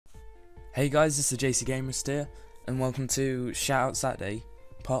Hey guys, this is TＨÆJCºɪ and welcome to Shoutout Saturday,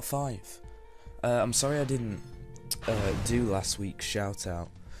 part 5. I'm sorry I didn't do last week's shoutout.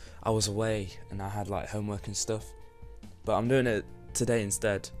 I was away and I had like homework and stuff, but I'm doing it today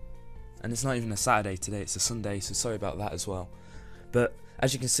instead. And it's not even a Saturday today, it's a Sunday, so sorry about that as well. But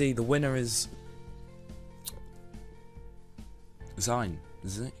as you can see, the winner is Zine,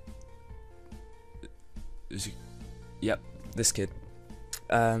 is it? Yep, this kid.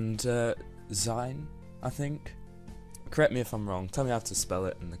 And Zine, I think. Correct me if I'm wrong. Tell me how to spell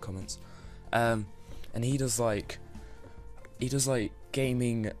it in the comments. And he does like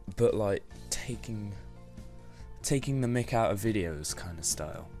gaming, but like taking the mick out of videos kind of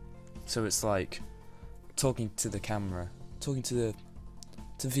style. So it's like talking to the camera, talking to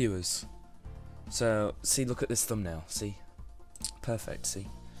viewers. So see, look at this thumbnail. See, perfect. See.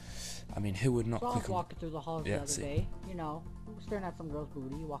 I mean, who would not? So I was walking through the halls the other day, you know, staring at some girl's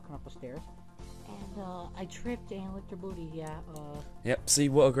booty, walking up the stairs, and I tripped and licked her booty. Yeah. Yep. See,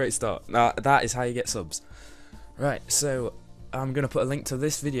 what a great start. Now that is how you get subs. Right. So I'm gonna put a link to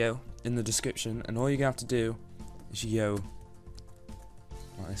this video in the description, and all you're gonna have to do is you go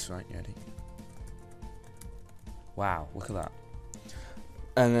like this, right? You ready? Wow, look at that.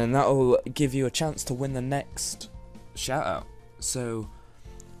 And then that will give you a chance to win the next shout out. So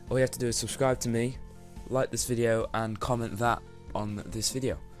all you have to do is subscribe to me, like this video, and comment that on this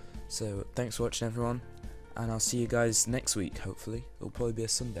video. So thanks for watching, everyone, and I'll see you guys next week, hopefully. It'll probably be a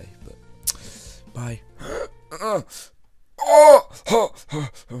Sunday, but bye. Oh!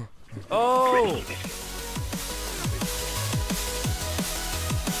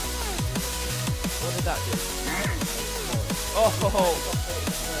 What did that do? Oh!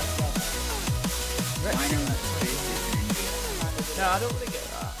 No, I don't think it.